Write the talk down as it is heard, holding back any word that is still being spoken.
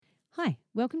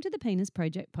Welcome to the Penis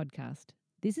Project podcast.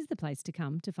 This is the place to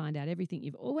come to find out everything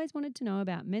you've always wanted to know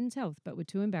about men's health but were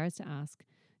too embarrassed to ask.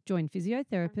 Join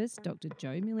physiotherapist Dr.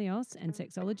 Joe Milios and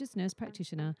sexologist nurse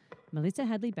practitioner Melissa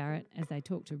Hadley-Barrett as they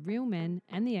talk to real men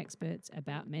and the experts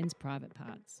about men's private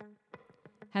parts.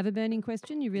 Have a burning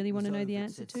question you really want to know the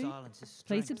answer to?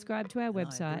 Please subscribe to our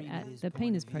website at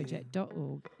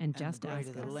thepenisproject.org and just ask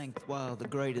us. The length, while the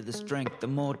greater the strength, the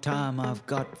more time I've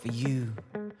got for you.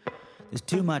 There's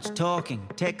too much talking,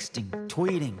 texting,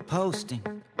 tweeting, posting.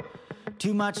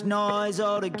 Too much noise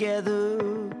altogether.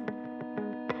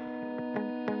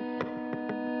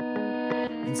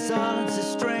 In silence is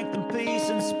strength and peace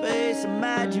and space.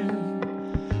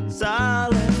 Imagine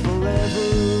silent forever.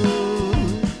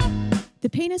 The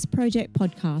Penis Project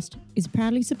podcast is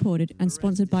proudly supported and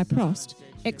sponsored by Prost,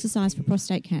 Exercise for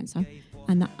Prostate Cancer,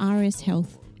 and the RS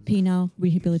Health Penile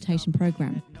Rehabilitation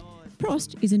Program.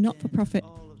 Prost is a not-for-profit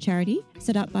charity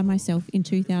set up by myself in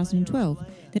 2012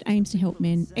 that aims to help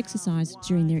men exercise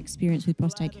during their experience with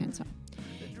prostate cancer.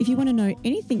 If you want to know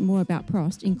anything more about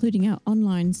Prost, including our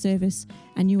online service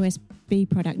and USB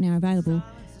product now available,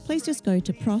 please just go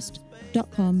to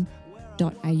prost.com.au.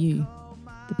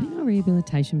 The Penile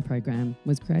Rehabilitation Program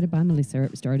was created by Melissa at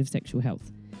Restorative Sexual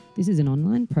Health. This is an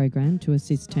online program to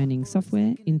assist turning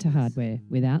software into hardware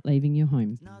without leaving your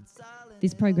home.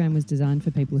 This program was designed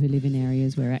for people who live in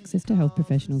areas where access to health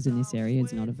professionals in this area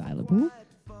is not available,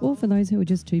 or for those who are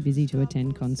just too busy to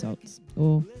attend consults,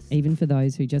 or even for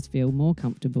those who just feel more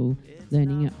comfortable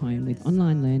learning at home with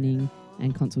online learning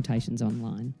and consultations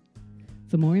online.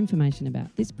 For more information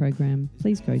about this program,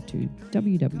 please go to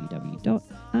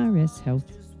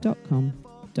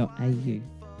www.rshealth.com.au.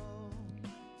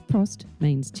 Prost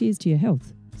means cheers to your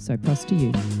health, so Prost to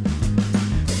you.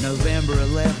 November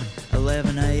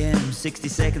 11 a.m., 60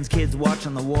 seconds, kids watch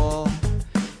on the wall.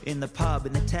 In the pub,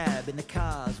 in the tab, in the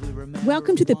cars, we remember.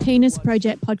 Welcome to the Penis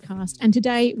Project podcast. And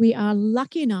today we are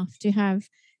lucky enough to have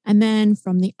a man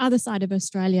from the other side of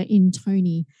Australia in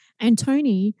Tony. And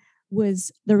Tony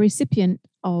was the recipient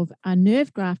of a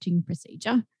nerve grafting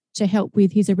procedure to help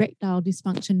with his erectile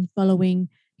dysfunction following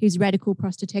his radical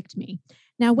prostatectomy.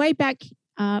 Now, way back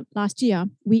last year,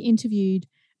 we interviewed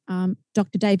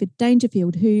Dr. David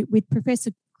Dangerfield, who, with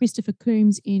Professor Christopher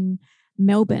Coombs in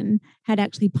Melbourne, had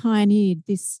actually pioneered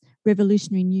this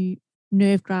revolutionary new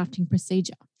nerve grafting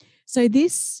procedure. So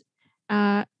this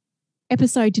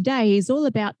episode today is all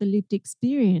about the lived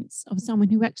experience of someone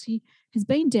who actually has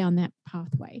been down that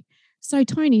pathway. So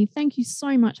Tony, thank you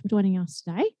so much for joining us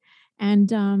today.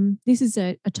 And this is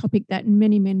a topic that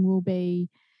many men will be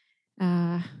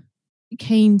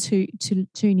keen to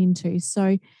tune into.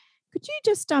 So could you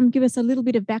just give us a little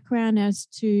bit of background as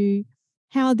to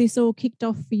how this all kicked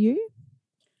off for you?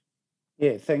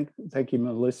 Yeah, thank you,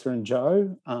 Melissa and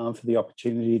Joe, for the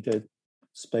opportunity to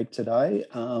speak today.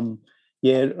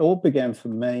 It all began for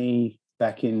me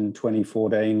back in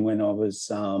 2014 when I was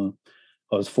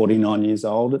 49 years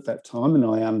old at that time, and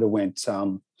I underwent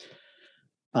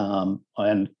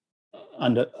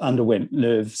underwent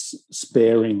nerve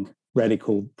sparing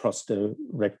radical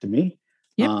prostatectomy.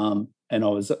 Yep. And I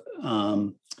was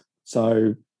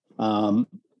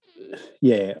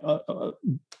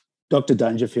Dr.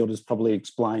 Dangerfield has probably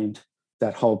explained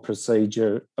that whole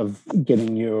procedure of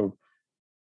getting your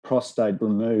prostate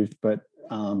removed, but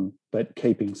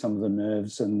keeping some of the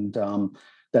nerves, and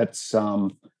that's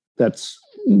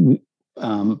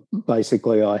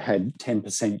basically I had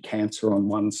 10% cancer on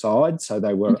one side, so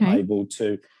they were able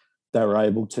to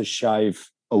shave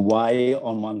away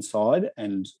on one side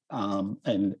and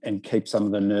keep some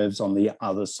of the nerves on the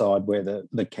other side where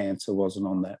the cancer wasn't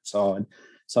on that side.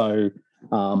 So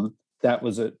that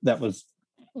was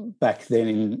back then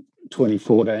in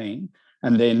 2014.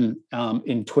 And then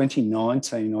in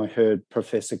 2019, I heard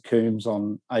Professor Coombs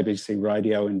on ABC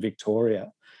Radio in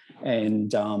Victoria,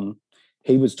 and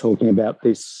he was talking about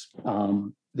this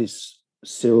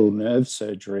serial nerve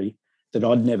surgery that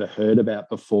I'd never heard about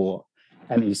before.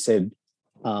 And he said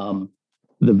the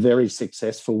very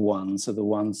successful ones are the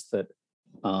ones that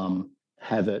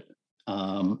have it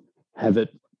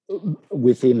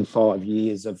within 5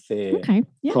 years of their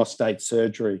prostate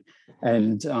surgery,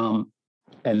 and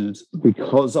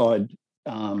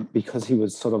because he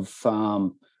was sort of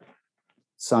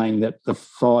saying that the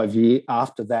 5 year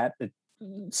after that it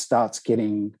starts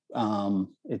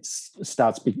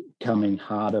becoming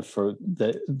harder for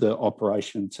the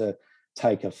operation to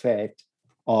take effect.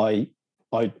 I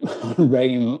rang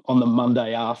him on the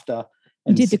Monday after.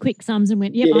 You did the quick sums and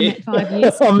went, I'm at 5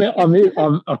 years.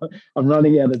 I'm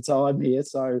running out of time here,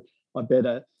 so I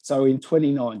better. So in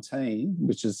 2019,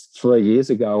 which is 3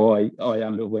 years ago, I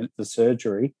underwent the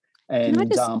surgery, And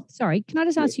can I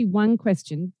just ask you one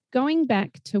question? Going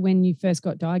back to when you first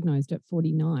got diagnosed at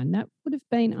 49, I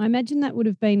imagine that would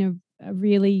have been a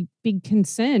really big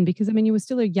concern, because, I mean, you were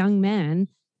still a young man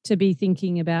to be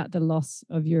thinking about the loss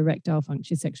of your erectile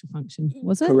function, sexual function,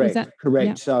 was it? Correct.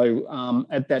 Yeah. So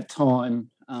at that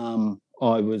time, I'd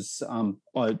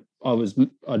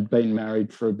been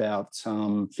married for about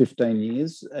 15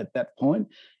 years at that point,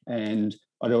 and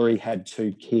I'd already had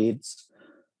 2 kids.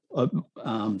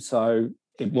 So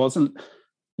it wasn't.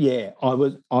 Yeah, I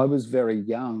was very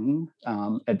young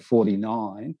at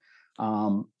 49,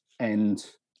 and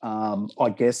I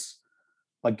guess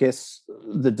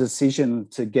the decision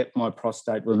to get my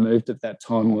prostate removed at that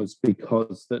time was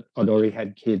because that I'd already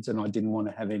had kids and I didn't want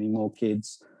to have any more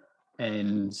kids,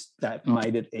 and that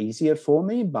made it easier for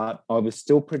me. But I was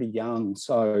still pretty young,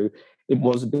 so it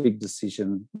was a big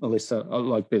decision, Melissa.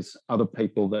 Like, there's other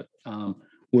people that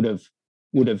would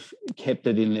have kept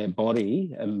it in their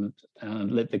body and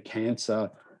let the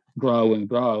cancer grow and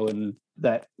grow, and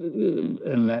that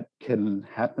can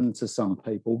happen to some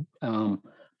people.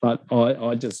 But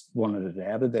I just wanted it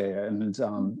out of there, and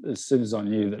as soon as I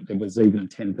knew that there was even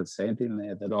 10% in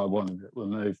there, that I wanted it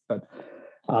removed. But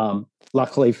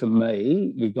luckily for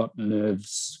me, we got nerve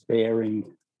sparing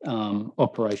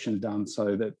operation done,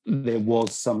 so that there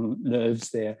was some nerves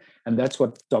there. And that's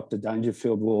what Dr.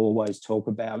 Dangerfield will always talk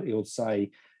about. He'll say,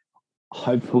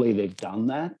 hopefully they've done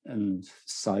that and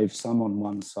saved some on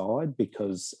one side,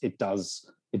 because it does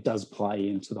play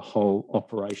into the whole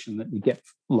operation that you get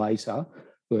later,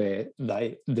 where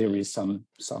there is some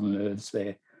nerves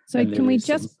there. So can we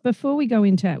just, before we go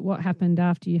into what happened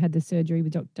after you had the surgery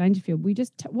with Dr. Dangerfield,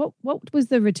 what was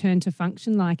the return to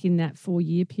function like in that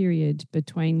 4-year period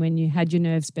between when you had your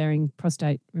nerve-sparing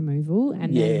prostate removal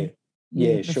and then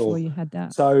before sure. you had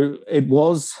that? So there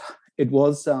was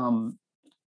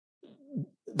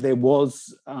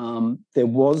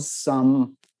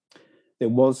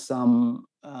some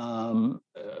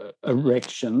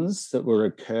erections that were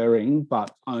occurring,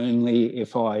 but only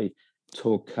if I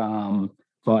took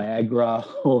Viagra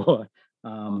or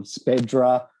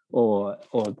Spedra or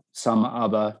some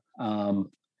other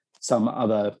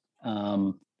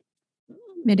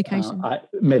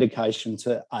medication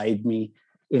to aid me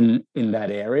in that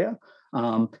area.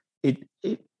 I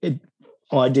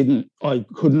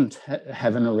couldn't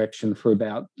have an erection for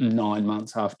about 9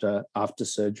 months after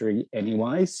surgery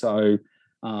anyway. So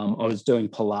I was doing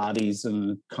Pilates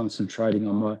and concentrating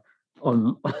on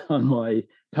my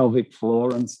pelvic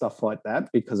floor and stuff like that,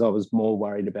 because I was more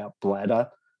worried about bladder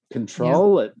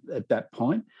control at that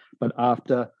point. But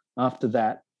after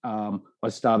that, I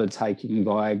started taking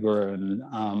Viagra, and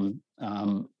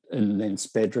then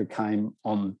Spedra came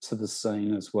onto the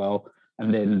scene as well,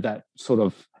 and then that sort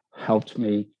of helped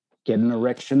me get an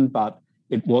erection, but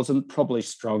it wasn't probably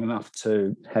strong enough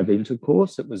to have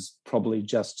intercourse. It was probably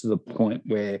just to the point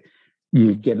where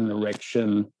you get an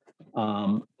erection,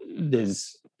 but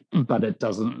it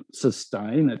doesn't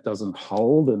sustain, it doesn't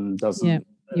hold, and doesn't. Yeah,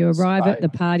 you arrive at the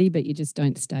party, but you just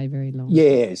don't stay very long.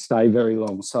 Yeah, stay very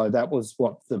long. So that was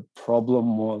what the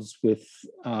problem was with,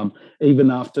 even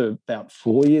after about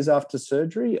 4 years after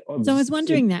surgery. So I was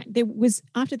wondering that there was,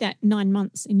 after that 9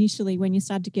 months initially, when you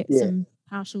started to get some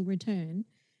partial return,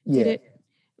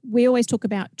 we always talk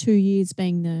about 2 years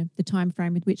being the time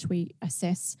frame with which we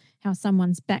assess how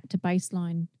someone's back to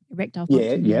baseline erectile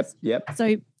function. Yep.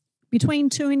 So between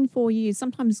 2 and 4 years,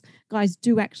 sometimes guys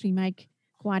do actually make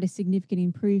quite a significant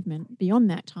improvement beyond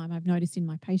that time, I've noticed in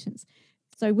my patients.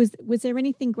 So was there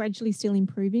anything gradually still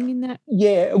improving in that?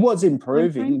 Yeah, it was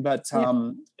improving, but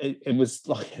it was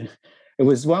like, it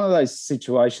was one of those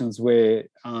situations where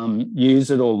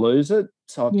use it or lose it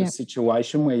type of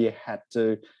situation, where you had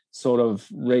to sort of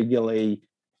regularly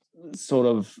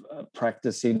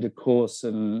practice intercourse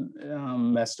and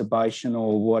masturbation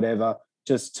or whatever,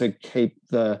 just to keep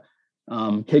the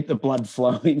blood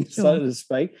flowing, so to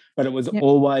speak. But it was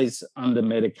always under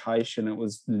medication. It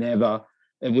was never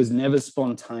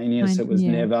spontaneous. It was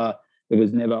never,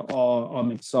 oh,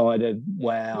 I'm excited,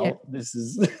 wow, this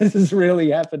is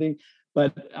really happening.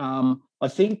 But I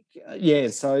think,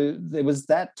 so there was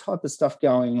that type of stuff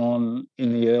going on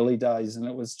in the early days, and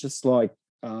it was just like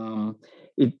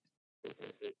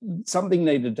something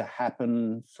needed to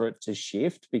happen for it to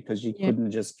shift, because you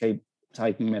couldn't just keep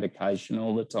taking medication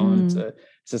all the time to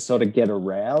sort of get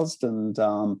aroused. And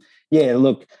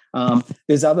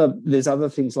there's other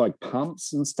things like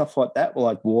pumps and stuff like that,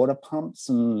 like water pumps,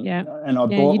 and I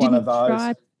bought one of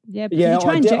those. Did you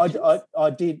try injections? I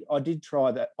did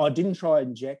try that. I didn't try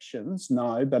injections,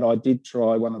 no, but I did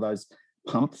try one of those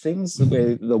pump things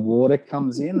where the water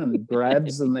comes in and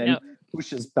grabs and then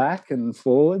pushes back and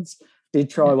forwards. Did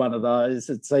try one of those.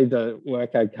 It seemed to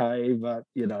work okay, but,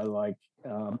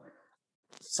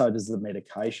 so does the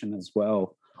medication as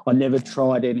well. I never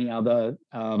tried any other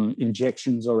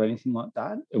injections or anything like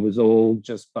that. It was all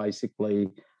just basically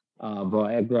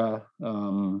Viagra,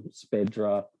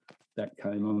 Spedra, that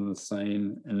came on the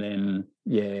scene. And then,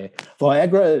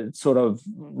 Viagra sort of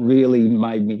really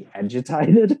made me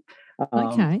agitated.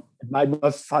 Okay. It made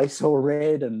my face all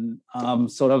red and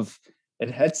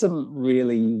it had some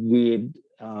really weird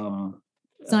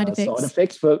side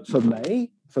effects for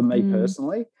me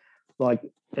personally. Like,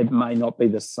 it may not be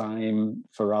the same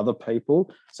for other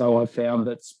people. So I found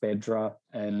that Spedra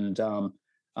and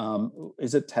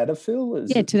is it Tadalafil?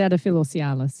 Tadalafil or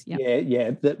Cialis.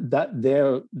 Yeah. That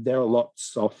they're a lot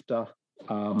softer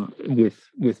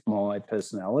with my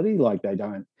personality. Like, they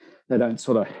don't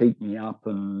sort of heat me up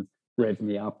and rev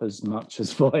me up as much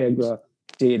as Viagra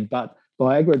did. But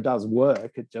Viagra does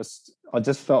work. I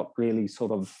just felt really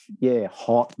sort of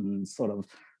hot and sort of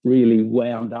really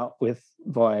wound up with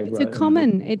Viagra.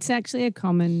 It's actually a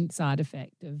common side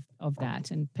effect of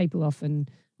that, and people often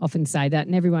say that,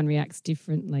 and everyone reacts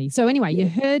differently. So anyway, you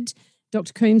heard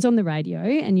Dr. Coombs on the radio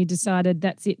and you decided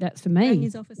that's it, that's for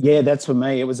me. Yeah, that's for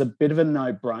me. It was a bit of a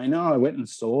no-brainer. I went and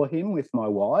saw him with my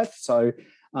wife. So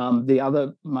the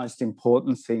other most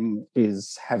important thing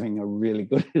is having a really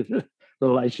good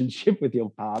relationship with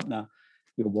your partner,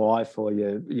 your wife or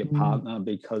your partner,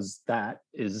 because that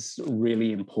is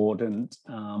really important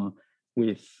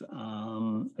with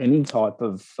any type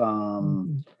of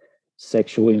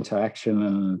sexual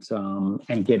interaction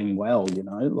and getting well,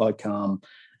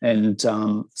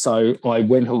 so I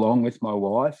went along with my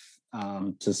wife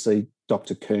to see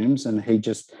Dr. Coombs, and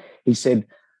he said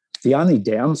the only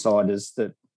downside is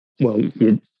that, well,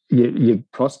 your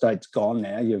prostate's gone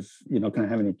now. You're not going to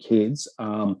have any kids.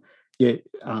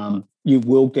 You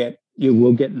will get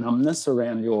numbness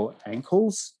around your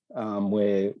ankles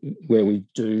where we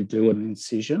do an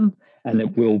incision, and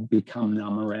it will become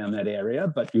numb around that area,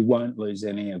 but you won't lose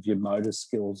any of your motor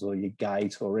skills or your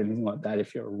gait or anything like that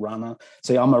if you're a runner.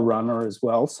 See, I'm a runner as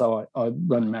well, so I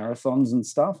run marathons and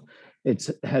stuff. It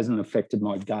hasn't affected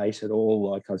my gait at all.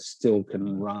 Like, I still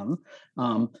can run.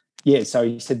 So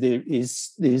he said there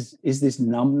is this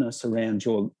numbness around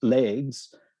your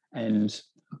legs,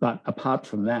 but apart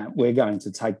from that, we're going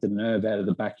to take the nerve out of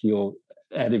the back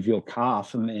of your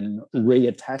calf and then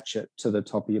reattach it to the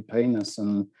top of your penis,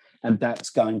 and that's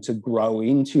going to grow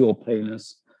into your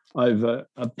penis over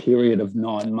a period of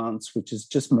 9 months, which is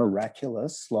just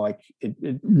miraculous. Like,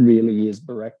 it really is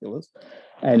miraculous.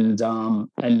 And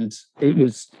it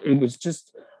was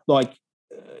just like,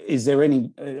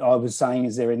 I was saying,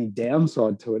 is there any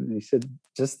downside to it? And he said,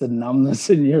 just the numbness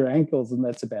in your ankles, and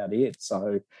that's about it.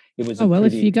 So it was.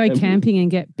 If you go camping and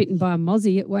get bitten by a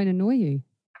mozzie, it won't annoy you.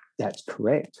 That's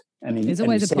correct. There's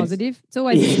always a positive. It's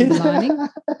always a silver lining.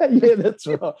 Yeah, that's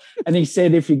right. And he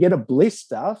said, if you get a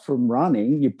blister from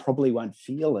running, you probably won't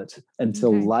feel it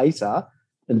until later,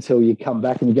 until you come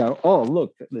back and you go, oh,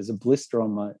 look, there's a blister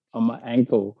on my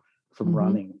ankle from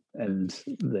running. And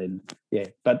then,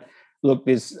 but look,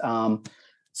 there's I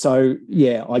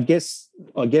guess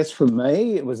for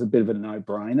me it was a bit of a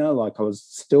no-brainer. Like, I was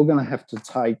still going to have to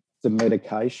take the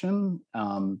medication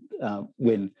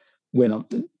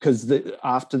because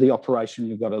after the operation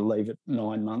you've got to leave it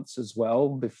 9 months as well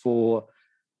before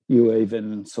you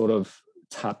even sort of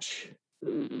touch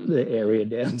the area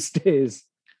downstairs.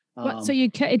 So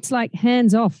it's like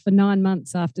hands off for 9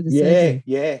 months after the surgery.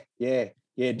 Yeah.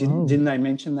 Didn't they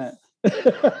mention that?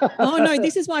 Oh no,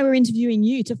 this is why we're interviewing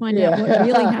you, to find out what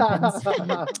really happens.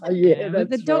 But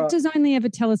the doctors only ever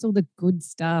tell us all the good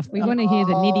stuff. We want to hear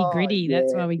the nitty gritty.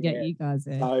 That's why we get you guys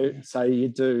there. So you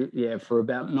do, for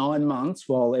about 9 months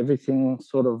while everything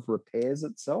sort of repairs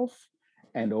itself,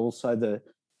 and also the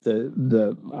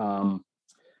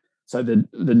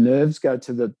nerves go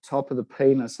to the top of the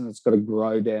penis, and it's got to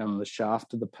grow down the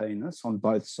shaft of the penis on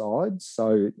both sides.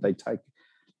 So they take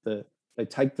the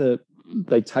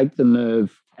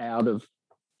nerve out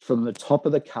from the top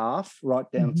of the calf right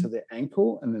down to the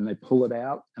ankle, and then they pull it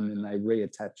out, and then they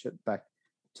reattach it back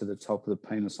to the top of the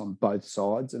penis on both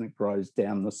sides, and it grows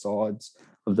down the sides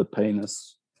of the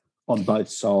penis on both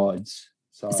sides.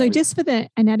 So just for the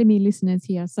anatomy listeners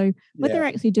here, so what they're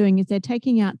actually doing is they're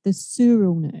taking out the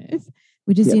sural nerve,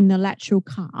 which is in the lateral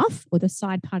calf or the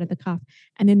side part of the calf,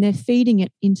 and then they're feeding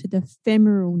it into the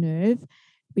femoral nerve,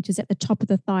 which is at the top of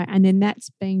the thigh, and then that's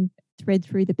being thread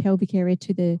through the pelvic area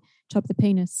to the top of the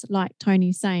penis, like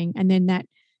Tony's saying, and then that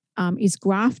is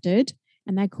grafted,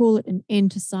 and they call it an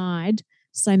end-to-side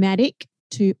somatic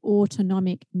to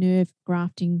autonomic nerve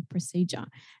grafting procedure.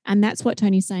 And that's what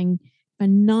Tony's saying. For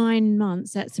 9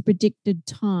 months, that's the predicted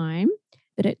time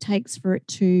that it takes for it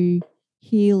to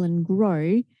heal and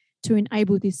grow to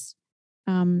enable this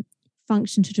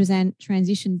function to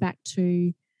transition back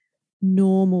to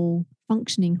normal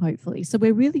functioning, hopefully. So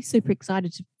we're really super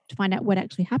excited to find out what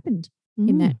actually happened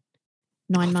in that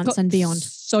 9 months and beyond.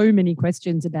 So many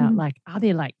questions about are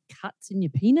there like cuts in your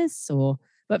penis or?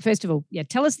 But first of all,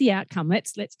 tell us the outcome.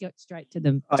 Let's get straight to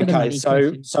them. Okay,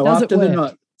 so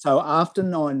after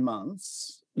 9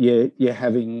 months, you're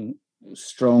having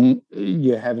stronger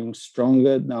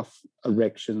enough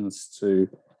erections to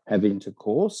have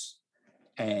intercourse,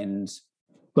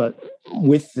 but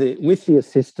with the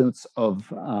assistance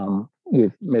of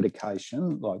with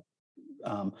medication like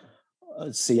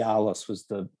Cialis was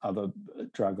the other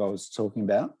drug I was talking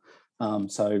about.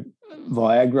 So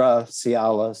Viagra,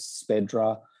 Cialis,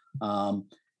 Spedra,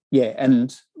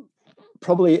 and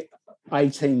probably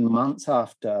 18 months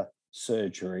after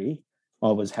surgery,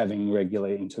 I was having regular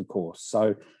intercourse.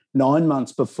 So 9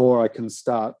 months before I can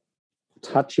start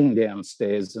touching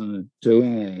downstairs and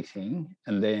doing anything,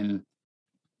 and then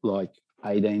like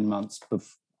 18 months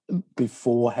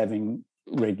before having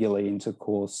regular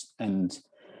intercourse, and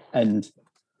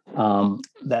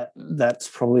that's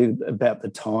probably about the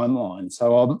timeline.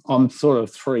 So I'm sort of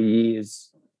 3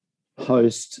 years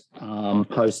post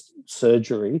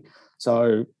surgery.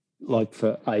 So like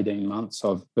for 18 months,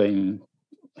 I've been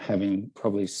having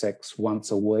probably sex once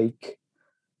a week,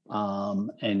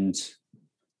 and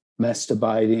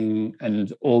masturbating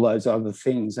and all those other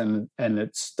things, and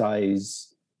it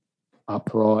stays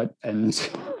upright and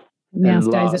now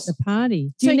stays at the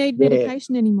party. Do you need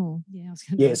medication anymore?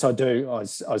 Yes, I do. I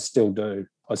still do.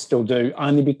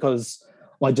 Only because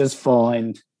I just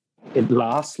find it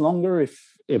lasts longer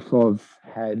if I've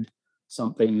had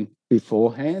something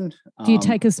beforehand. Do you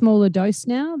take a smaller dose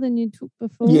now than you took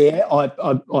before? Yeah,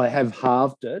 I have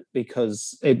halved it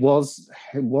because it was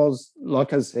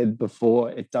like I said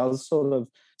before, it does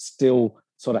still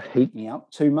heat me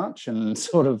up too much and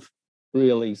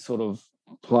really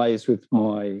plays with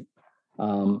my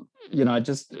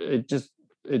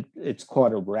it's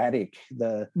quite erratic.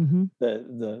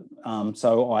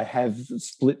 So I have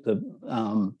split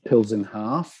the pills in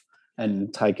half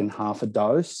and taken half a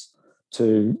dose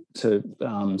to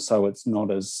so it's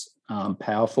not as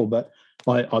powerful. But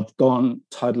I've gone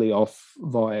totally off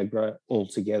Viagra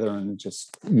altogether and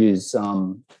just use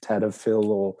Tadalafil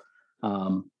or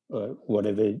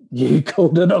whatever you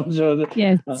called it. I'm sure.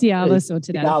 Cialis or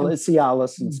Tadalafil.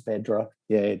 Cialis and Spedra.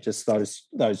 Yeah, just those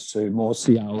two, more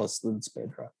Cialis than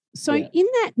Spedra. So in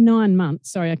that 9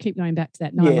 months, sorry, I keep going back to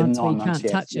that 9 months where you can't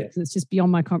touch it, because it's just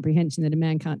beyond my comprehension that a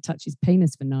man can't touch his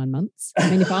penis for 9 months. I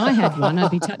mean, if I had one,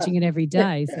 I'd be touching it every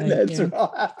day. So that's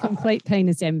right. Complete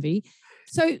penis envy.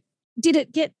 So did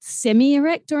it get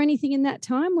semi-erect or anything in that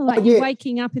time? Or you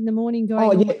waking up in the morning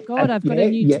going, oh my God, I've got a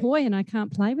new toy and I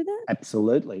can't play with it?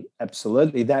 Absolutely.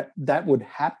 That would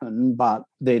happen, but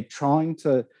they're trying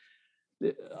to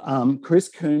Chris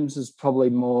Coombs is probably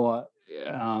more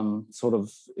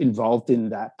involved in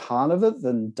that part of it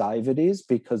than David is,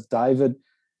 because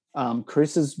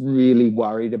Chris is really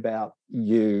worried about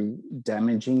you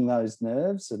damaging those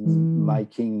nerves and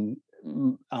making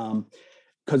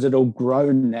because it'll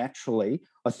grow naturally.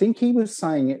 I think he was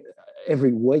saying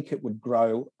every week it would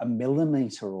grow a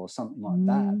millimetre or something like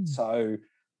that. So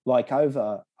like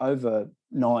over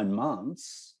 9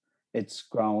 months, it's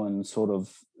grown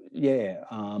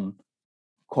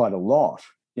quite a lot.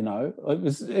 You know,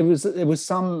 it was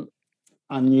some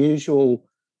unusual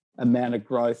amount of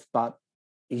growth, but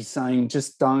he's saying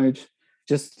just let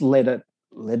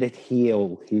it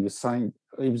heal. He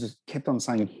kept on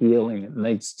saying healing. It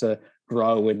needs to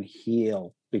grow and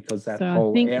heal, because that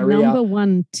whole area. I think number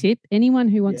one tip: anyone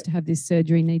who wants to have this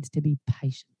surgery needs to be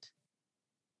patient.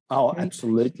 Oh, very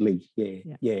absolutely,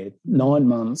 patient. Yeah. 9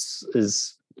 months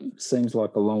seems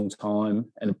like a long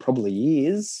time, and it probably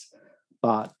is,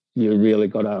 but you really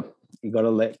gotta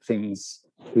let things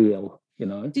heal, you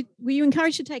know. Were you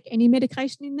encouraged to take any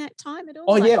medication in that time at all?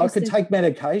 Oh, I could take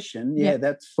medication. Yeah,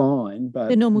 that's fine. But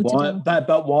the normal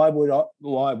but why would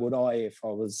I if I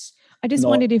was? I just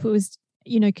wondered if it was,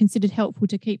 considered helpful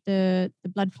to keep the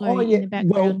blood flow in the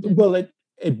background. Well, it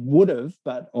would have,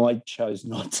 but I chose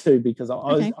not to, because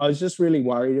I was just really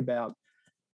worried about.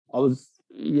 I was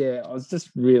just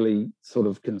really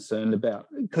concerned about,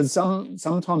 because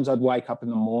sometimes I'd wake up in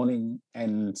the morning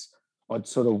and I'd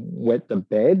wet the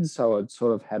bed, so I'd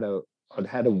had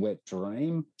a wet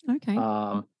dream. Okay.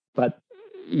 But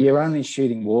you're only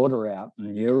shooting water out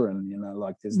and urine,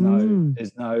 like there's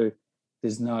no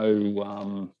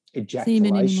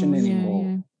ejaculation anymore.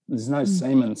 Yeah. There's no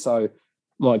semen. So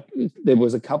like there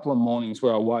was a couple of mornings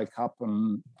where I woke up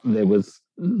and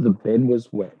the bed was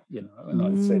wet, and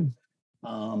I said,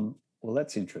 well,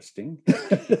 that's interesting.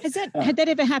 Had that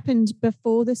ever happened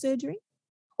before the surgery?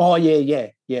 Oh yeah.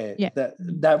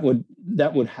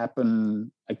 That would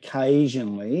happen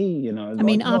occasionally, I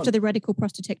mean, after the radical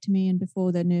prostatectomy and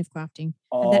before the nerve grafting.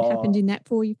 Had that happened in that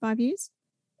 4 or 5 years?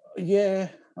 Yeah,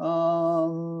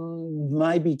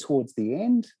 maybe towards the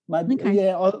end. Maybe. Okay.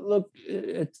 Yeah. Look,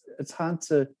 it's hard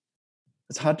to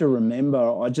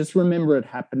remember. I just remember it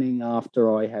happening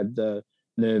after I had the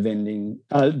nerve ending,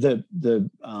 the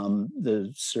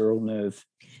sural nerve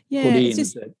put in. It's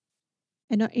just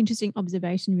an interesting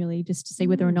observation, really, just to see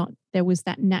whether or not there was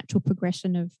that natural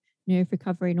progression of nerve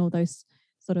recovery and all those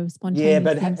sort of spontaneous. Yeah,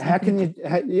 but how can you?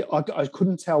 I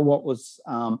couldn't tell what was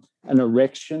an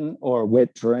erection or a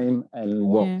wet dream, and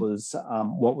what was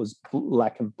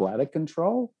lack of bladder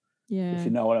control. Yeah, if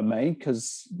you know what I mean,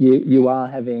 because you are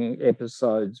having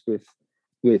episodes with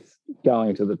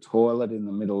going to the toilet in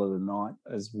the middle of the night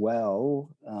as well.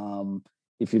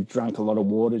 If you've drunk a lot of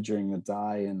water during the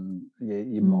day, and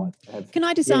you might have. Can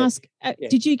I just ask?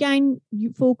 Did you gain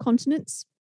full continence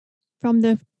from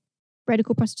the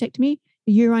radical prostatectomy?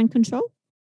 Urine control?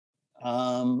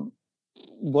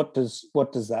 What does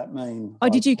that mean? Oh,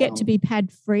 did you get to be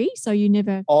pad free? So you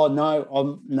never? Oh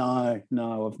no, no.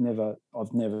 I've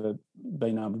never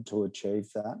been able to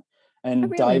achieve that. And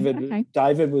really?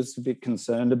 David was a bit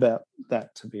concerned about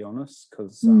that, to be honest,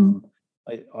 because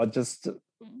I just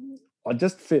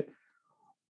feel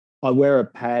I wear a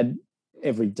pad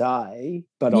every day,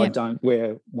 but I don't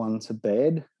wear one to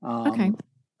bed.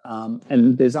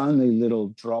 And there's only little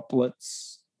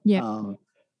droplets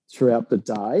throughout the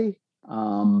day,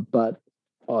 but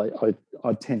I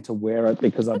tend to wear it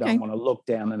because I don't want to look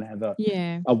down and have a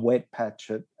wet patch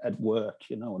at work,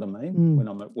 you know what I mean, when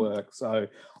I'm at work. So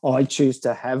I choose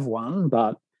to have one,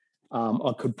 but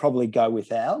I could probably go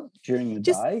without during the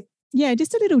day. Yeah,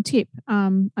 just a little tip.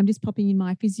 I'm just popping in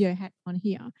my physio hat on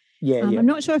here. I'm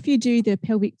not sure if you do the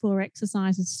pelvic floor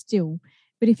exercises still,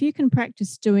 but if you can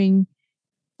practice doing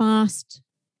fast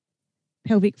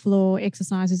pelvic floor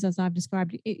exercises, as I've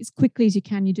described, as quickly as you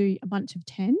can. You do a bunch of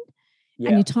 10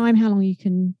 and you time how long you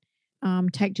can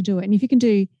take to do it. And if you can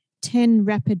do 10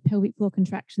 rapid pelvic floor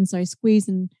contractions, so squeeze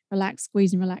and relax,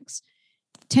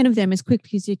 10 of them as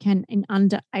quickly as you can in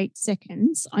under 8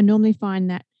 seconds, I normally find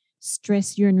that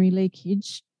stress urinary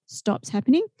leakage stops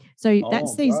happening. So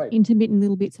that's these intermittent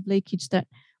little bits of leakage that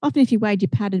often if you weighed your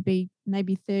pad, it'd be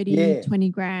maybe 30, 20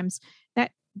 grams.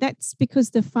 That's because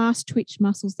the fast twitch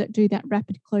muscles that do that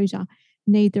rapid closure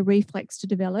need the reflex to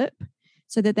develop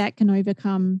so that can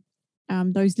overcome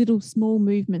those little small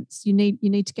movements. You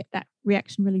need to get that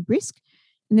reaction really brisk.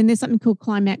 And then there's something called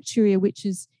climacturia, which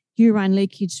is urine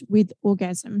leakage with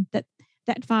orgasm. That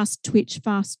fast twitch,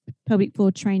 fast pelvic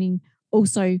floor training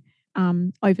also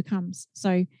overcomes.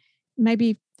 So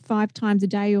maybe 5 times a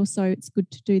day or so, it's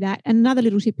good to do that. And another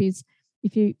little tip is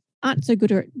if you aren't so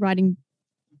good at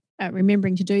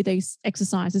remembering to do these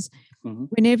exercises,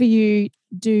 whenever you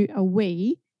do a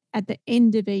wee, at the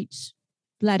end of each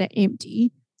bladder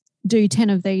empty, do 10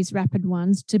 of these rapid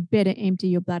ones to better empty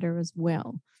your bladder as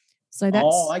well. So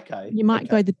that's you might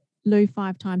go the loo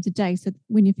 5 times a day. So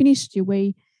when you finished your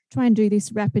wee, try and do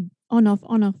this rapid on off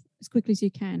as quickly as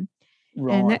you can.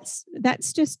 Right. And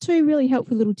that's just 2 really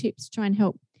helpful little tips to try and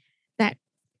help that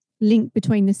link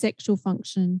between the sexual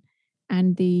function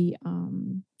and the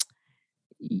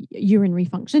urinary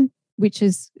function, which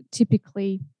is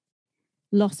typically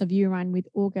loss of urine with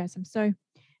orgasm. So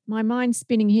my mind's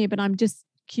spinning here, but I'm just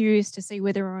curious to see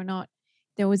whether or not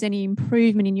there was any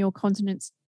improvement in your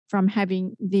continence from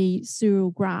having the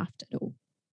sural graft at all.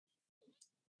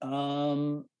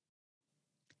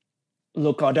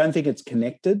 Look, I don't think it's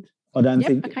connected. I don't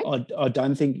think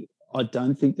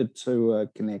the 2 are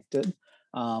connected.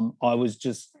 I was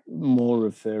just more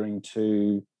referring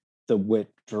to the wet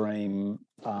dream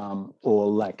or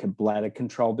lack of bladder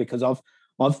control, because I've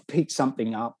picked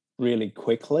something up really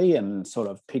quickly and sort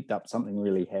of picked up something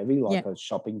really heavy, like a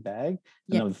shopping bag,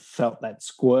 and I've felt that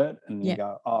squirt, and you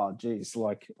go, oh geez,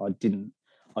 like I didn't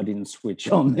switch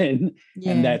on then,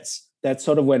 and that's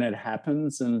sort of when it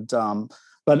happens. And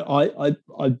but I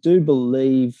do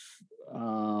believe.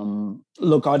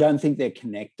 Look, I don't think they're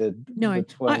connected. No,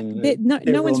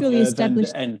 no one's really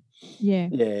established.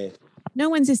 No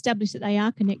one's established that they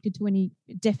are connected to any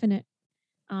definite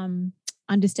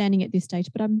understanding at this stage.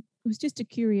 But it was just a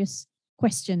curious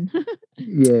question.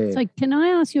 So can I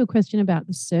ask you a question about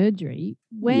the surgery?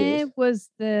 Where was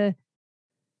the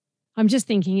I'm just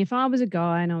thinking, if I was a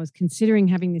guy and I was considering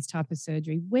having this type of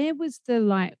surgery, where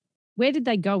did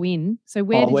they go in? So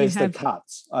where did you have the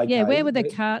cuts? Okay. Yeah, where were the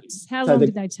cuts? How long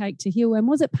did they take to heal? And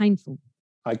was it painful?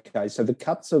 Okay, so the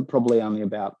cuts are probably only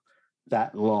about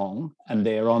that long, and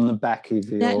they're on the back of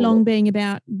your... That long being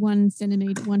about 1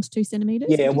 centimetre, 1 to 2 centimetres?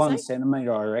 Yeah, 1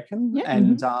 centimetre, I reckon. Yeah.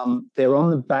 And they're on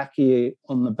the back of your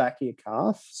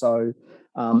calf, so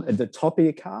at the top of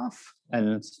your calf,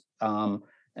 and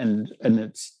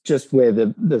it's just where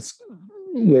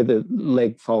the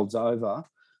leg folds over.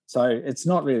 So it's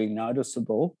not really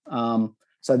noticeable.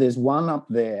 So there's one up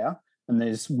there, and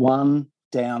there's one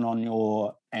down on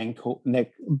your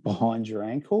neck behind your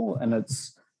ankle, and it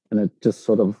just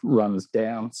sort of runs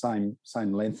down, same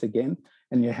length again.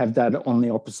 And you have that on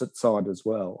the opposite side as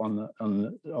well, on the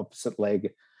opposite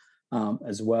leg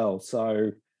as well.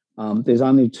 So there's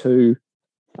only two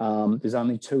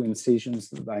incisions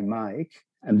that they make,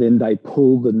 and then they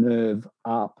pull the nerve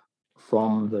up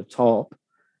from the top,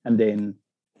 and then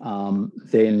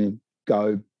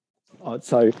go.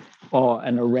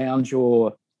 And around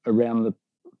the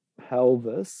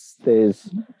pelvis, there's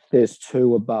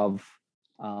two above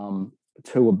the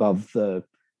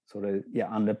sort of your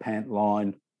underpant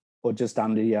line, or just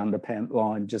under your underpant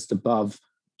line, just above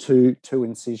two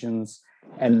incisions,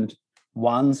 and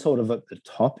one sort of at the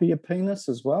top of your penis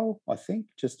as well, I think,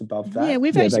 just above that. Yeah,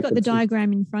 we've actually got the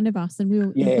diagram in front of us, and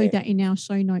we'll include that in our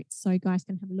show notes so guys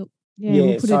can have a look. Yeah,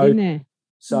 we'll put it in there.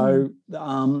 So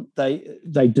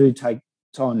they do take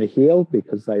time to heal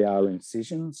because they are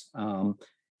incisions. But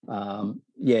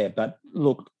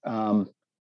look,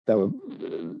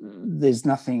 there's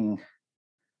nothing.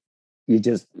 You're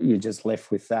just left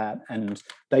with that, and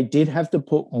they did have to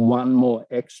put one more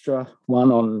extra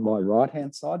one on my right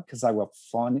hand side because they were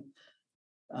finding.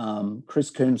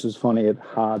 Chris Coombs was finding it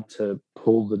hard to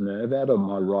pull the nerve out of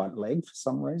my right leg for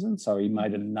some reason, so he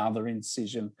made another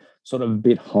incision, sort of a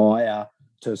bit higher,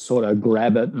 to sort of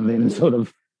grab it and then sort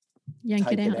of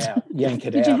yank it out.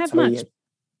 Did you have much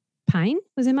pain?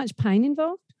 Was there much pain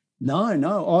involved?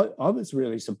 No. I was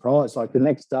really surprised. Like the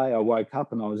next day I woke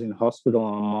up and I was in hospital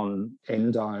and I'm on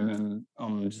endone, and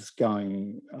I'm just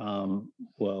going,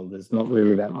 well, there's not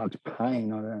really that much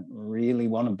pain. I don't really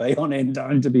want to be on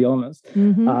endone, to be honest.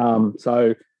 Mm-hmm.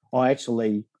 So I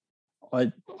actually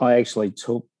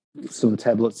took some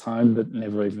tablets home, but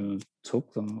never even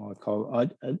took them. Like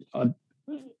I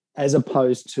as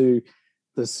opposed to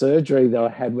the surgery that I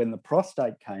had when the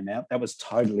prostate came out, that was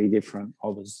totally different. I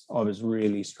was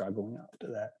really struggling after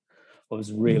that. I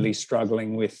was really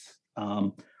struggling with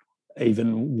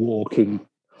even walking.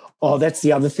 That's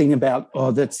the other thing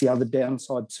that's the other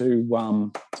downside to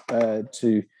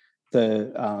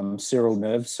the serial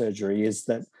nerve surgery, is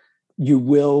that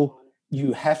you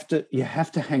have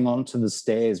to hang on to the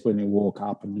stairs when you walk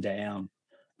up and down,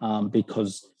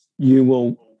 because you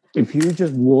will, if you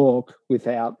just walk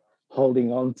without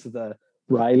holding on to the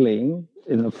railing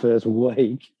in the first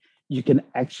week, you can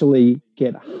actually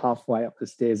get halfway up the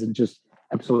stairs and just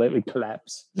absolutely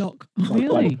collapse. Look, like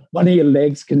really? One of your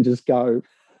legs can just go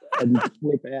and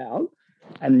flip out,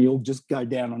 and you'll just go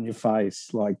down on your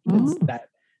face. Like it's that.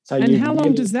 So and how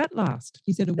long does that last?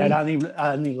 You said a week. That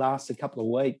only lasts a couple of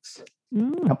weeks.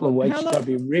 A couple of weeks. You've got to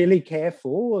be really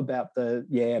careful about that.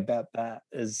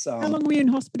 How long were you in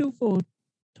hospital for,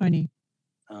 Tony?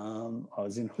 I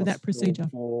was in hospital for that procedure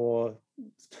for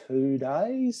 2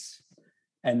 days,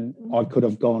 and I could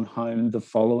have gone home the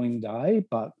following day,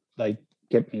 but they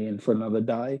kept me in for another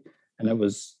day,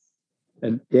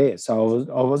 so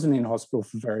I wasn't in hospital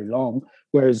for very long.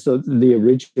 Whereas the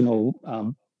original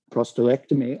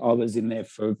prostatectomy, I was in there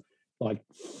for like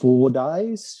 4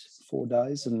 days.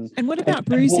 And what about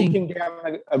bruising?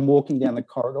 Walking down the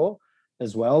corridor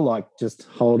as well, like just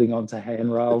holding onto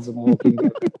handrails and walking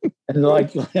down, and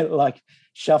like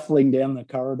shuffling down the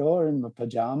corridor in my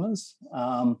pajamas.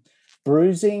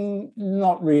 Bruising,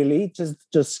 not really,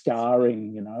 just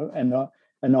scarring,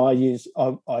 And I used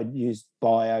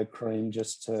bio cream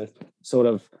just to sort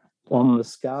of on the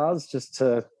scars, just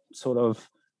to sort of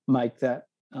make that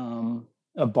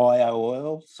a bio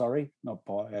oil. Sorry, not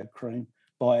bio cream,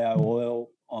 bio oil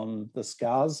on the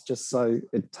scars, just so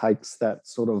it takes that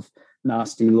sort of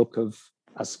nasty look of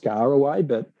a scar away.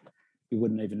 But you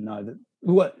wouldn't even know that.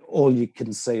 What all you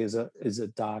can see is a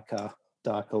darker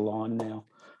line now.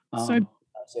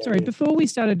 Sorry, before we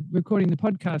started recording the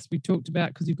podcast, we talked about,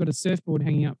 because you've got a surfboard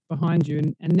hanging up behind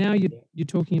you, and now you're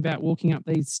talking about walking up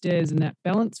these stairs and that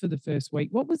balance for the first week.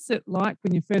 What was it like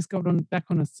when you first got back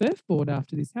on a surfboard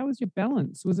after this? How was your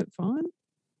balance? Was it fine?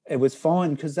 it was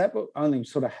fine because that only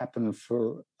sort of happened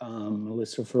for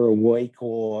Melissa for a week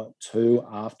or two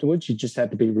afterwards. You just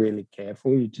had to be really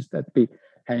careful. You just had to be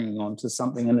hanging on to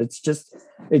something, and it's just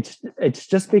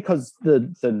because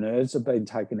the nerves have been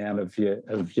taken out of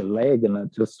your leg, and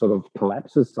it just sort of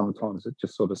collapses sometimes. It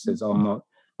just sort of says, "I'm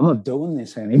not doing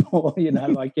this anymore."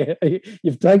 Like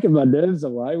you've taken my nerves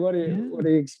away. What do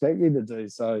you expect me to do?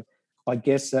 So I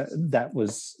guess it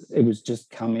was just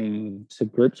coming to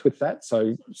grips with that.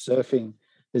 So surfing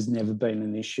has never been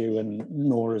an issue, and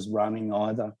nor is running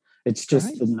either. It's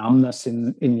just the numbness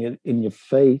in your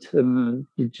feet, and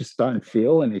you just don't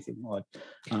feel anything. Like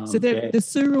so the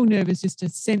sural nerve is just a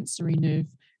sensory nerve,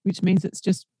 which means it's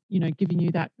just giving you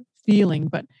that feeling.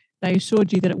 But they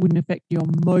assured you that it wouldn't affect your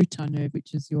motor nerve,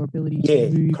 which is your ability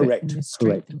to move it and your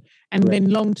strength. And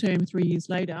then long term, 3 years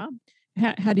later,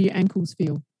 how do your ankles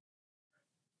feel?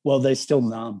 Well, they're still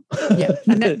numb. Yeah,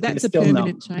 and that's a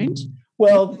permanent change.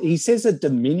 Well, he says it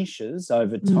diminishes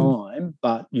over time,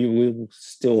 but you will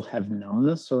still have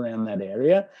numbness around that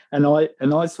area. And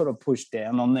I sort of push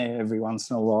down on there every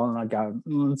once in a while, and I go,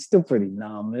 it's still pretty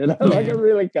numb. Like I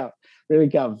really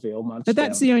can't feel much. But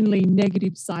that's the only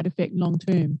negative side effect long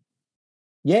term.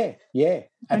 Yeah,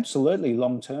 absolutely,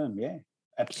 long term. Yeah,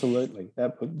 absolutely.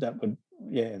 That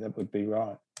would be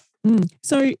right.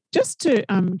 So just to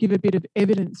give a bit of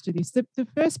evidence to this, the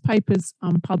first papers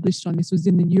published on this was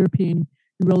in the European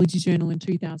Urology Journal in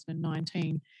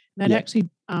 2019. They'd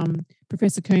actually,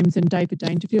 Professor Coombs and David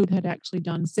Dangerfield had actually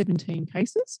done 17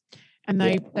 cases, and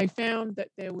they found that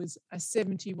there was a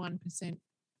 71%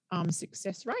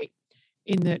 success rate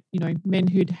in that, men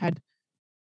who'd had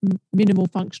minimal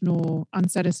function or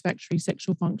unsatisfactory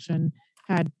sexual function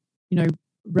had,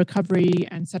 recovery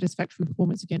and satisfactory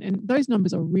performance again. And those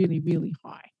numbers are really, really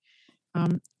high.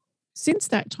 Since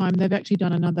that time, they've actually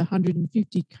done another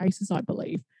 150 cases, I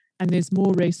believe, and there's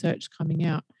more research coming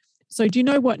out. So do you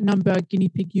know what number guinea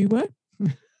pig you were?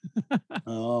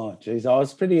 Oh, geez, I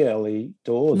was pretty early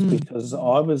doors because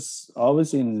I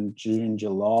was in June,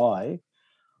 July.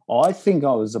 I think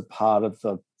I was a part of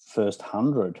the first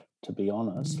 100, to be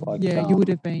honest. You would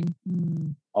have been.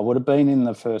 I would have been in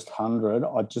the first 100.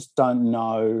 I just don't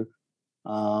know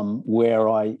where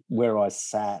I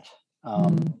sat.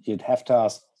 You'd have to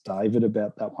ask David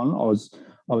about that one.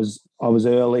 I was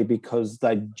early because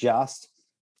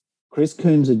Chris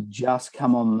Coombs had just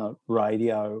come on the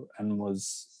radio and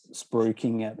was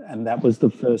spruiking it, and that was the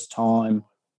first time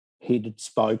he'd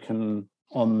spoken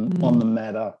on the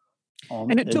matter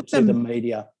and it took to the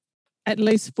media. At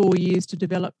least 4 years to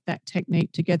develop that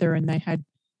technique together, and they had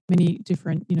many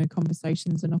different,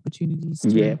 conversations and opportunities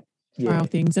to trial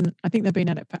things. And I think they've been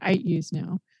at it for 8 years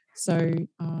now. So,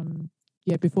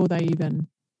 before they even,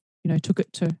 took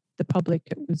it to the public,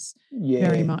 it was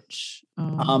very much.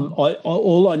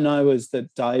 All I know is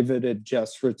that David had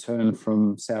just returned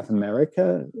from South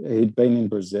America. He'd been in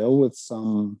Brazil with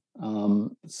some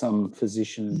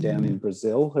physician down in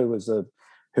Brazil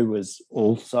who was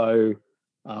also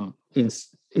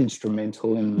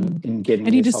instrumental in getting.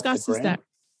 And he discusses that.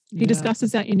 He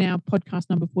discusses that in our podcast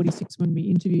number 46 when we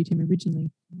interviewed him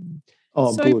originally.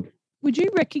 Oh, so good. Would you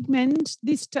recommend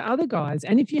this to other guys?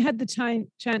 And if you had the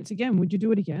chance again, would you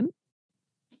do it again?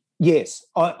 Yes,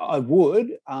 I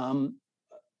would.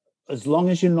 As long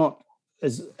as you're not,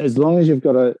 as long as you've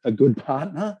got a good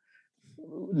partner.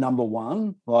 Number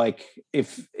one, like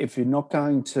if you're not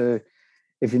going to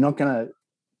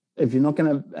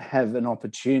have an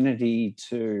opportunity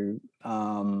to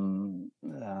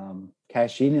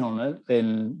cash in on it,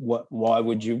 then why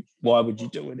would you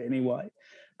do it anyway?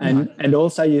 And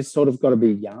also you sort of got to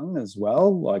be young as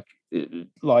well. Like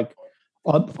I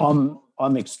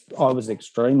was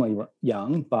extremely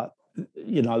young, but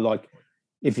like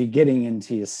if you're getting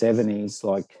into your 70s,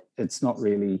 like it's not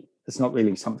really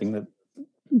something that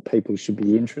people should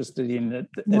be interested in.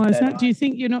 Why is that? Do you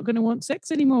think you're not going to want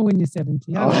sex anymore when you're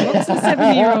 70? Lots of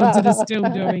 70-year-olds that are still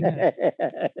doing it.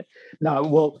 No,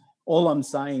 well, all I'm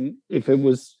saying, if it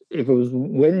was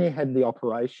when you had the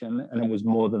operation and it was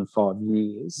more than 5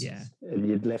 years, and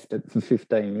you'd left it for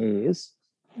 15 years,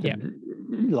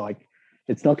 like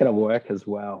it's not going to work as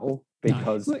well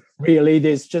because really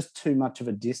there's just too much of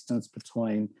a distance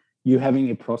between you having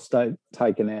your prostate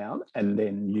taken out and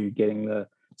then you getting the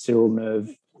sural nerve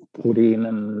put in,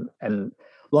 and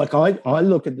like I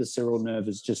look at the sural nerve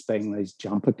as just being these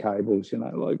jumper cables,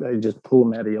 like they just pull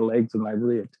them out of your legs and they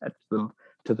reattach them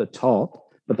to the top,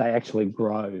 but they actually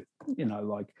grow,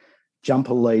 like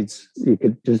jumper leads, you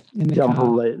could just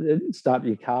start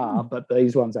your car, but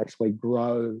these ones actually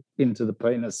grow into the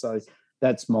penis. So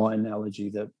that's my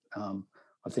analogy, that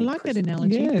I like that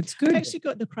analogy. Yeah, it's good. I've actually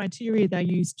got the criteria they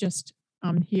use just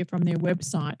here from their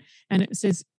website. And it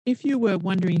says, if you were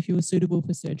wondering if you were suitable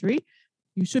for surgery,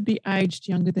 you should be aged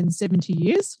younger than 70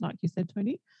 years, like you said,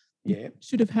 Tony. Yeah.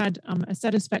 Should have had a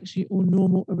satisfactory or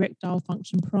normal erectile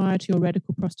function prior to your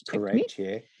radical prostatectomy. Correct,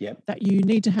 yeah. Yep. That you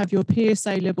need to have your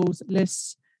PSA levels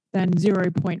less than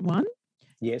 0.1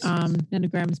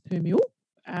 nanograms per mil.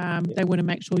 They want to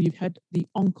make sure you've had the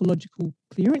oncological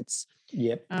clearance.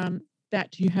 Yep.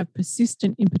 That you have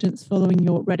persistent impotence following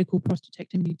your radical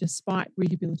prostatectomy despite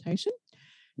rehabilitation.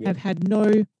 Yep. Have had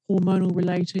no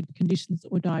hormonal-related conditions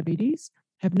or diabetes.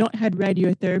 Have not had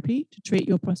radiotherapy to treat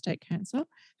your prostate cancer,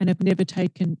 and have never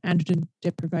taken androgen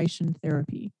deprivation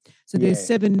therapy. So there's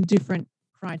 7 different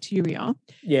criteria.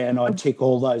 Yeah, and I tick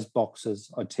all those boxes.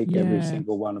 I tick every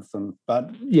single one of them.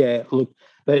 But yeah, look,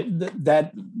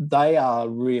 that they are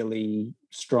really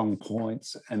strong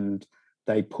points, and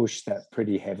they push that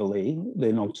pretty heavily.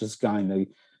 They're not just going to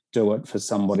do it for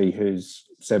somebody who's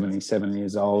 77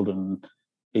 years old and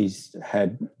he's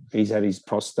had his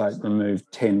prostate removed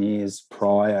 10 years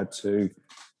prior to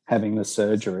having the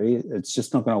surgery. It's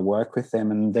just not going to work with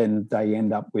them, and then they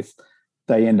end up with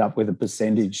a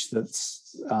percentage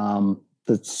that's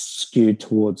skewed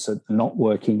towards it not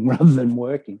working rather than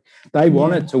working. They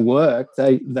want it to work.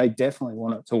 They definitely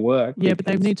want it to work. Yeah, but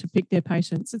they need to pick their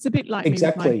patients. It's a bit like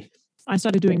exactly. I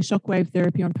started doing shockwave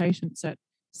therapy on patients at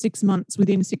 6 months,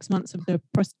 within 6 months of the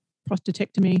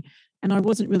prostatectomy, and I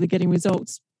wasn't really getting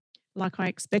results like I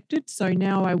expected. So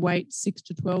now I wait 6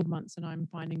 to 12 months, and I'm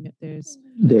finding that there's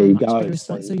much better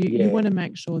response. So you want to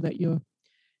make sure that you're,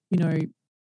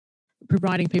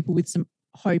 providing people with some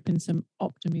hope and some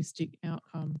optimistic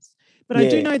outcomes. But I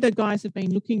do know that guys have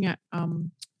been looking at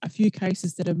a few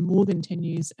cases that are more than 10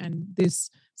 years, and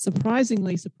there's surprising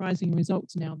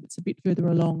results now that's a bit further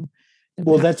along.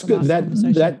 Well, that's good.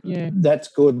 That's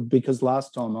good, because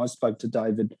last time I spoke to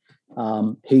David,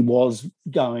 he was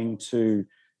going to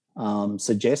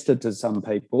suggest it to some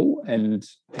people, and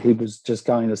he was just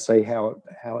going to see how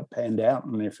it panned out,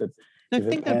 and if it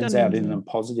pans out in a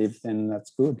positive, then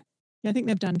that's good. Yeah, I think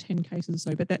they've done 10 cases or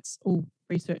so, but that's all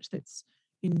research that's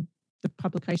in the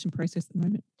publication process at the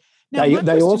moment. Now,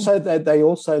 they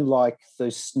also like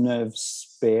this nerve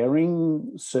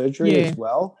sparing surgery as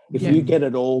well. If you get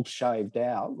it all shaved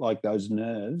out, like those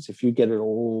nerves, if you get it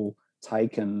all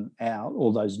taken out,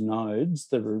 all those nodes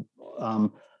that are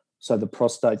so the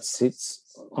prostate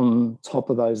sits on top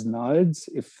of those nodes.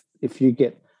 If you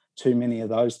get too many of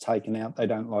those taken out, they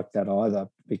don't like that either,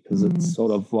 because it's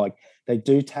sort of like they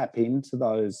do tap into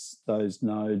those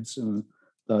nodes and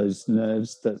those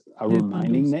nerves that are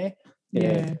remaining there.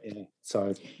 Yeah.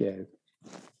 So, yeah.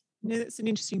 No, that's an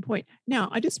interesting point. Now,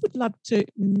 I just would love to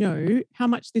know how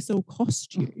much this all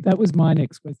cost you. That was my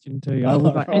next question too.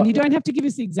 And you don't have to give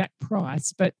us the exact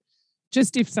price, but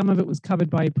just if some of it was covered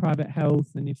by your private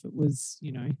health, and if it was,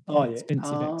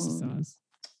 expensive exercise.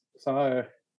 So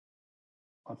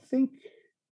I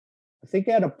think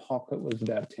out of pocket was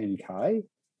about 10K.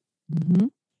 Mm-hmm.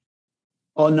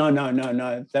 Oh no!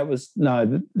 That was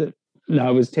it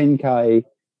was 10K.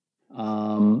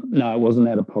 No, it wasn't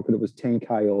out of pocket. It was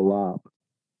 10K all up.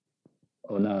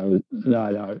 Oh no!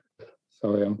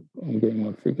 Sorry, I'm getting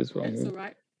my figures wrong. That's all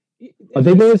right. I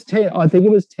think it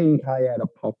was 10K out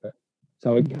of pocket.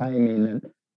 So it came in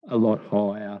a lot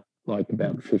higher, like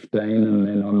about 15, and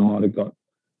then I might have got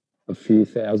a few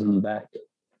thousand back.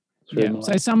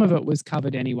 So some of it was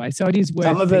covered anyway. So it is worth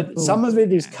some of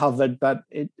it is covered, but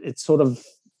it's sort of,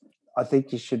 I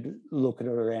think you should look at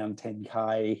it around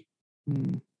 10K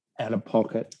out of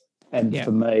pocket. And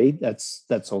for me,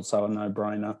 that's also a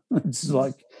no-brainer. It's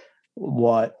like,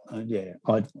 why?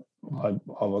 I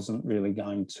wasn't really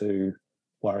going to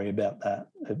worry about that.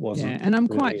 It wasn't. Yeah, and I'm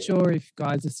quite sure if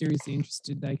guys are seriously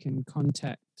interested, they can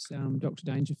contact Dr.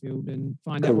 Dangerfield and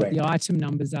find out what the item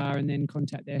numbers are, and then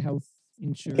contact their health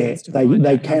insurance.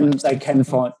 They can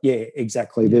find. Yeah,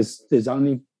 exactly. Yeah. There's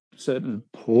only certain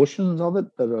portions of it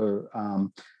that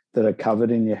are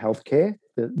covered in your healthcare.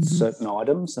 Certain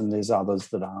items, and there's others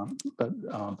that aren't. But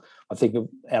I think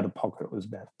out of pocket it was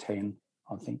about 10.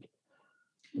 I think,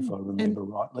 if I remember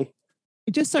rightly.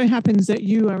 It just so happens that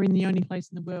you are in the only place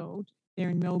in the world, there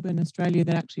in Melbourne, Australia,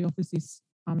 that actually offers this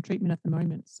treatment at the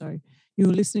moment. So you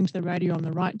were listening to the radio on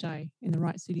the right day in the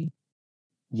right city.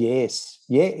 Yes,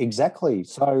 yeah, exactly.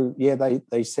 So yeah,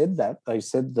 they said that. They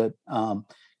said that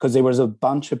because there was a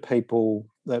bunch of people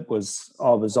that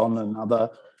I was on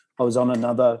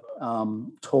another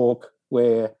talk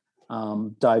where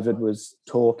David was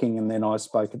talking, and then I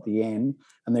spoke at the end,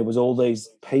 and there was all these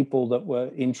people that were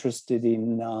interested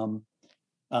in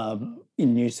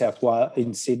in New South Wales,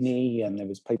 in Sydney, and there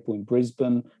was people in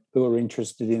Brisbane who were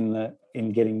interested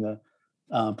in getting the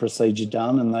procedure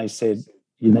done, and they said,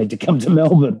 you need to come to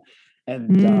Melbourne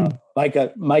and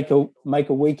make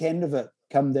a weekend of it.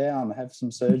 Come down, have some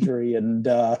surgery, and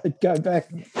go back.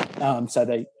 So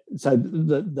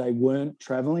they weren't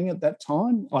travelling at that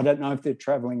time. I don't know if they're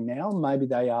travelling now. Maybe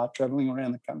they are travelling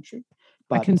around the country.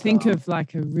 But, I can think of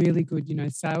like a really good,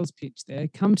 sales pitch there.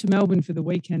 Come to Melbourne for the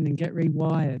weekend and get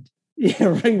rewired. Yeah,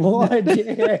 rewired.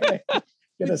 Yeah.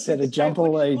 Get a set of jumper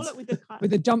leads.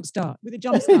 With a jump start. With a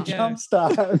jump start. Jump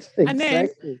start. Exactly. And then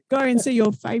go and see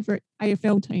your favourite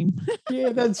AFL team. Yeah,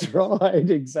 that's right.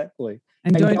 Exactly.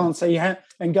 And go and see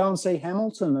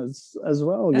Hamilton as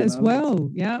well.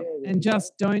 Yeah. And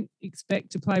just don't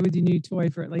expect to play with your new toy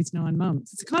for at least 9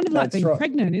 months. It's kind of like being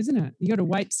pregnant, isn't it? You got to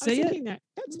wait to see it.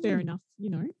 That's fair enough.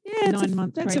 Yeah, 9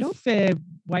 months. That's a fair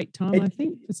wait time, I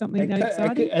think, for something that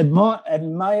exciting. It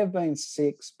may have been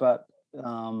 6, but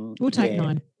we'll take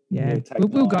 9. Yeah,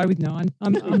 we'll go with 9.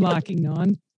 I'm liking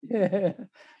 9. Yeah,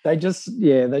 they just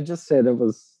said it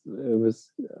was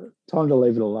time to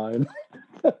leave it alone.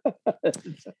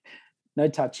 No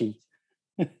touchy.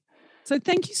 So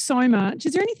thank you so much.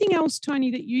 Is there anything else,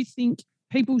 Tony, that you think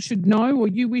people should know, or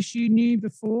you wish you knew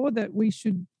before that we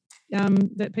should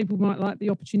that people might like the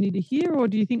opportunity to hear, or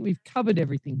do you think we've covered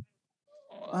everything?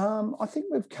 I think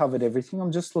we've covered everything.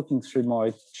 I'm just looking through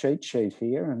my cheat sheet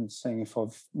here and seeing if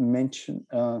I've mentioned,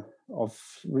 I've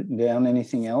written down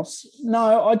anything else.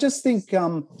 No, I just think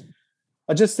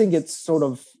it's sort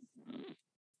of,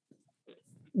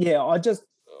 I just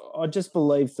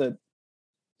believe that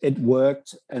it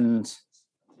worked, and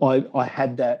I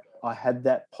had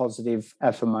that positive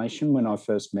affirmation when I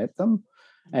first met them.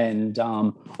 And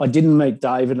I didn't meet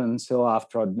David until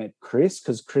after I'd met Chris,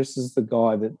 because Chris is the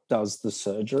guy that does the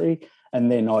surgery.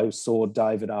 And then I saw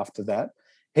David after that.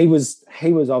 He was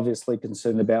obviously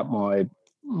concerned about my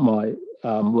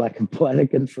lack of bladder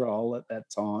control at that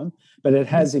time, but it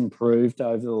has improved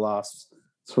over the last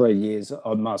 3 years.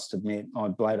 I must admit, my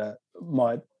bladder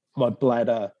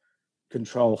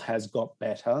control has got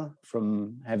better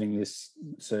from having this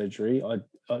surgery.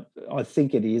 I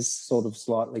think it is sort of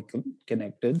slightly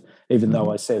connected, even though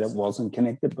I said it wasn't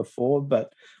connected before,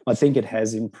 but I think it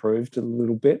has improved a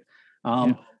little bit.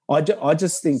 I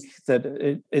just think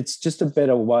that it's just a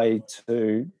better way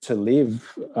to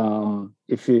live.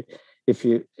 If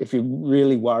you're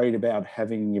really worried about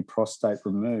having your prostate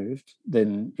removed,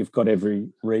 then you've got every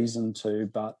reason to.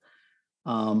 But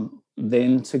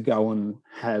then to go and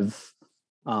have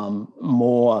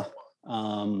more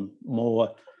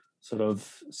sort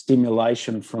of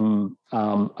stimulation from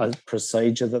a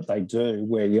procedure that they do,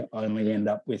 where you only end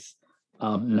up with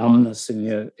numbness in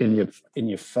your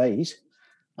feet.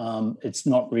 It's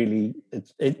not really.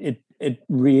 It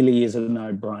really is a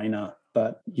no-brainer,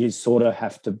 but you sort of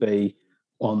have to be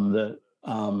on the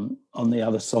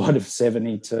other side of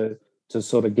 70 to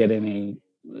sort of get any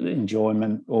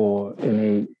enjoyment or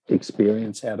any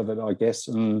experience out of it, I guess.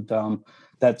 And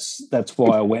that's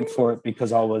why I went for it,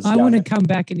 because I want to come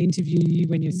back and interview you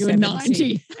when you're 70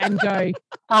 90 and go,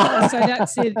 oh, so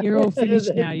that's it, you're all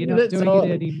finished now, you're not doing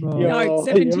it anymore. No,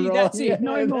 70, that's it,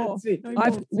 no more.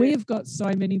 We've got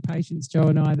so many patients, Joe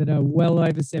and I, that are well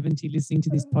over 70 listening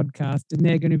to this podcast, and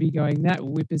they're going to be going, that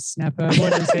whippersnapper,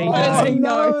 what does he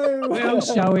know? We'll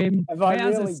show him. Do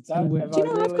you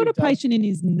know, I've got a patient in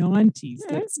his 90s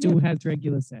that still has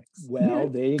regular sex. Well,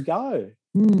 there you go.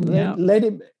 Let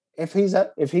him. If he's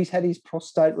had his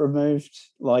prostate removed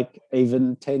like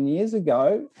even 10 years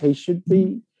ago, he should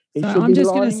be. I'm just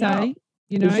going to say,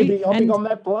 he should be hopping on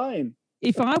that plane.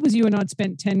 If I was you and I'd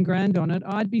spent 10 grand on it,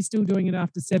 I'd be still doing it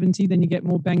after 70. Then you get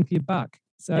more bang for your buck.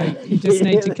 So you just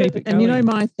need to keep it going. And you know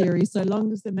my theory: so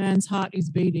long as the man's heart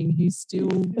is beating, he's still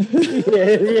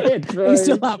true. He's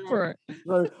still up for it.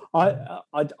 So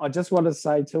I just want to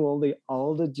say to all the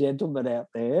older gentlemen out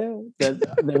there that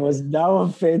there was no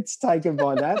offence taken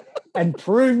by that, and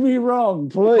prove me wrong,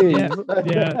 please.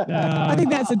 I think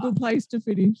that's a good place to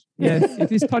finish. Yeah, if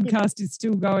this podcast is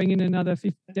still going in another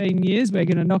 15 years, we're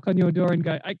going to knock on your door and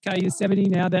go, okay, you're 70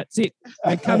 now, that's it.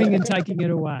 We're coming and taking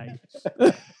it away.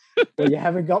 Well, you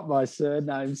haven't got my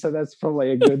surname, so that's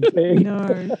probably a good thing.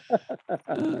 No.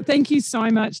 Thank you so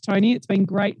much, Tony. It's been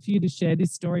great for you to share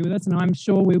this story with us, and I'm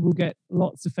sure we will get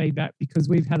lots of feedback, because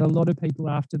we've had a lot of people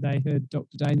after they heard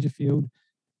Dr. Dangerfield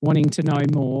wanting to know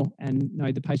more and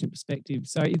know the patient perspective.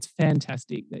 So it's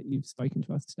fantastic that you've spoken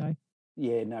to us today.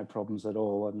 Yeah, no problems at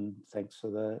all, and thanks for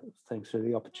the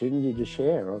opportunity to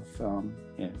share. I've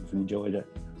enjoyed it.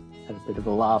 Had a bit of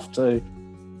a laugh too.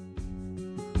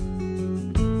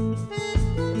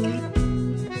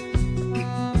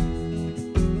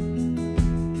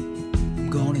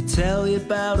 you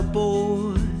about a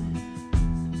boy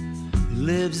who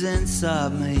lives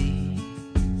inside me.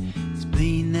 He's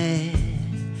been there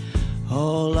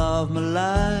all of my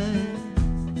life.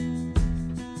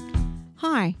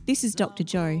 Hi, this is Dr.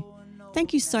 Jo.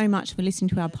 Thank you so much for listening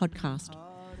to our podcast.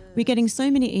 We're getting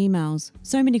so many emails,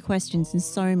 so many questions and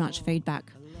so much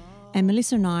feedback. And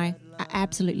Melissa and I are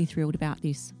absolutely thrilled about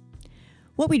this.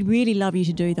 What we'd really love you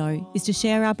to do, though, is to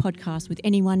share our podcast with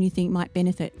anyone you think might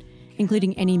benefit,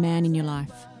 including any man in your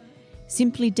life.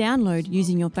 Simply download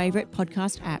using your favourite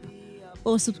podcast app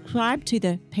or subscribe to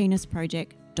the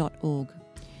penisproject.org.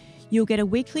 You'll get a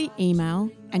weekly email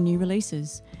and new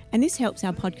releases, and this helps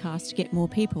our podcast to get more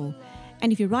people.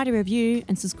 And if you write a review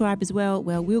and subscribe as well,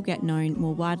 we'll get known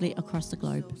more widely across the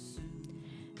globe.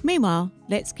 Meanwhile,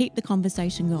 let's keep the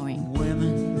conversation going.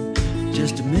 Women,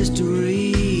 just a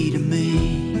mystery to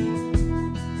me.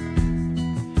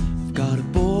 I've got a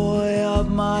boy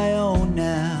of my own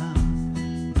now.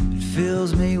 It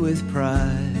fills me with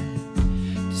pride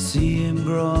to see him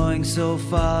growing so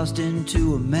fast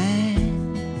into a man.